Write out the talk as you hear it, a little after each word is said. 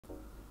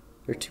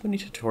There are too many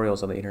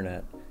tutorials on the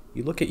internet.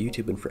 You look at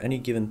YouTube and for any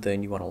given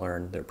thing you want to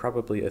learn, there are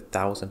probably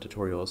 1,000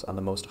 tutorials on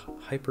the most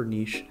hyper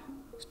niche,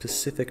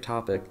 specific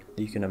topic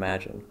that you can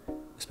imagine,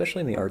 especially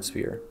in the art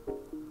sphere.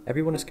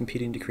 Everyone is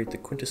competing to create the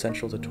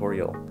quintessential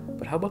tutorial,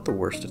 but how about the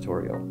worst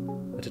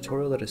tutorial? A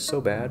tutorial that is so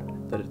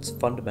bad that it's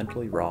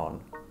fundamentally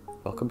wrong.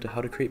 Welcome to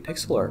How to Create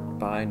Pixel Art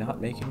by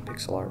Not Making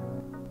Pixel Art.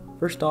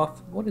 First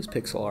off, what is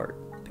pixel art?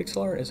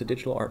 Pixel art is a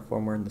digital art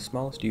form wherein the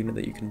smallest unit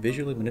that you can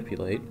visually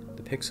manipulate,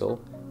 the pixel,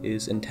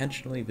 is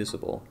intentionally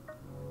visible.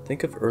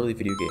 Think of early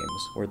video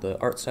games, where the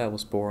art style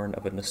was born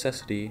of a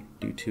necessity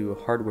due to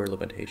hardware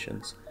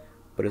limitations,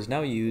 but is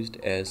now used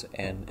as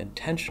an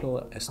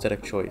intentional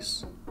aesthetic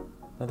choice.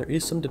 Now there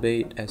is some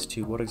debate as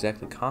to what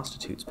exactly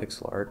constitutes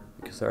pixel art,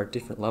 because there are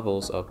different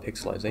levels of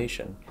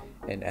pixelization,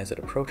 and as it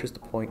approaches the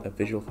point of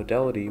visual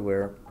fidelity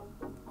where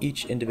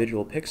each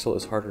individual pixel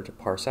is harder to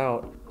parse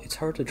out, it's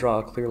hard to draw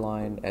a clear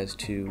line as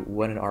to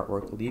when an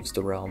artwork leaves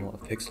the realm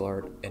of pixel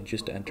art and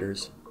just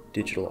enters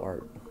digital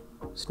art.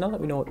 So now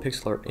that we know what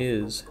pixel art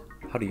is,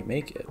 how do you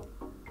make it?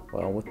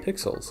 Well, with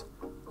pixels.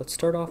 Let's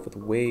start off with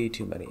way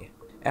too many.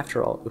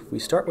 After all, if we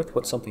start with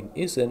what something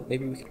isn't,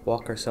 maybe we could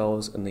walk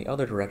ourselves in the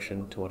other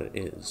direction to what it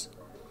is.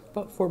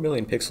 About 4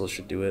 million pixels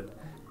should do it.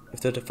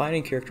 If the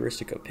defining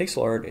characteristic of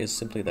pixel art is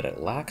simply that it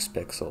lacks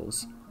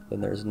pixels,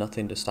 then there's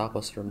nothing to stop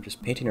us from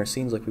just painting our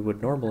scenes like we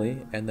would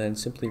normally and then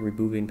simply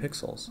removing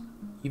pixels.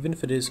 Even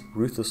if it is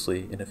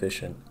ruthlessly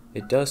inefficient,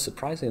 it does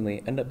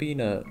surprisingly end up being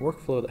a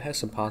workflow that has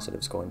some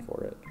positives going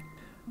for it.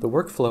 The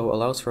workflow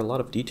allows for a lot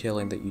of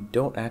detailing that you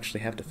don't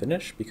actually have to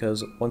finish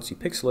because once you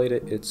pixelate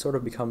it, it sort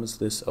of becomes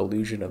this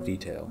illusion of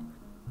detail.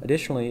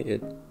 Additionally,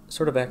 it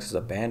sort of acts as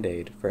a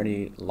band-aid for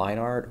any line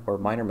art or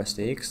minor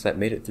mistakes that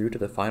made it through to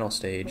the final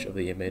stage of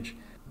the image,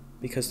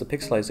 because the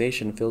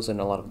pixelization fills in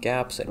a lot of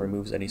gaps and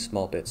removes any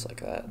small bits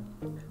like that.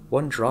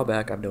 One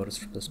drawback I've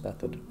noticed from this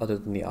method, other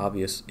than the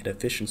obvious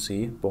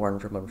inefficiency born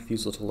from a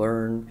refusal to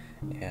learn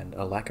and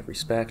a lack of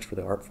respect for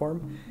the art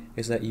form,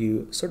 is that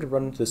you sort of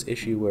run into this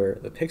issue where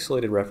the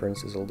pixelated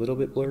reference is a little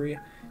bit blurry,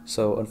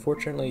 so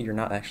unfortunately you're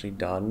not actually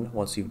done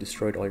once you've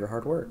destroyed all your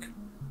hard work.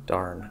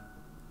 Darn.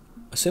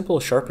 A simple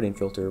sharpening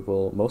filter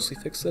will mostly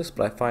fix this,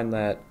 but I find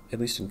that, at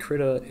least in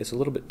Krita, it's a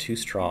little bit too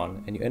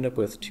strong, and you end up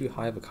with too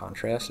high of a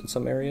contrast in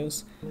some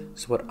areas.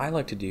 So what I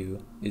like to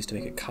do is to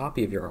make a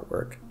copy of your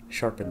artwork,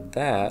 sharpen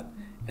that,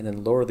 and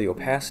then lower the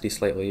opacity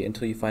slightly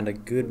until you find a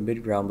good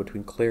mid-ground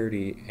between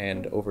clarity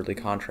and overly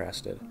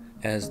contrasted,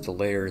 as the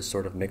layers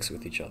sort of mix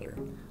with each other.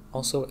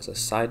 Also, as a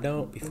side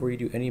note, before you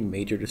do any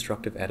major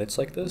destructive edits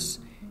like this,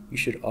 you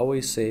should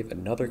always save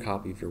another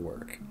copy of your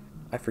work.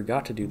 I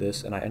forgot to do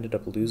this and I ended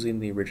up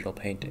losing the original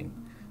painting,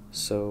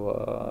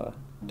 so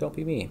don't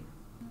be me.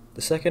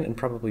 The second and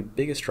probably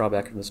biggest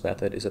drawback from this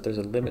method is that there's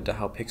a limit to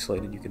how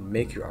pixelated you can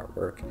make your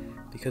artwork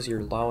because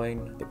you're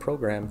allowing the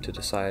program to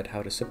decide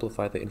how to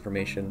simplify the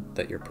information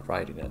that you're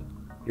providing it.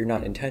 You're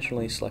not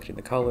intentionally selecting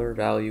the color,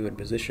 value, and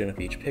position of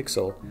each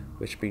pixel,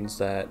 which means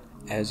that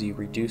as you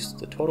reduce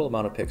the total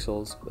amount of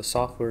pixels, the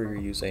software you're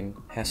using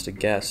has to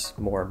guess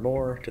more and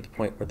more to the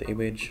point where the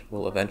image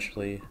will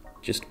eventually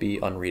just be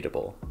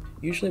unreadable.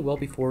 Usually well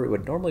before it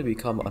would normally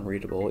become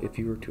unreadable if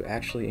you were to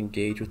actually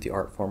engage with the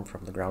art form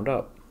from the ground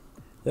up.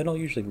 Then I'll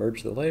usually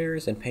merge the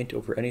layers and paint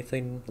over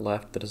anything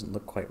left that doesn't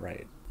look quite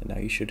right. And now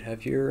you should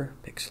have your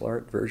pixel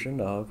art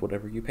version of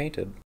whatever you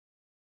painted.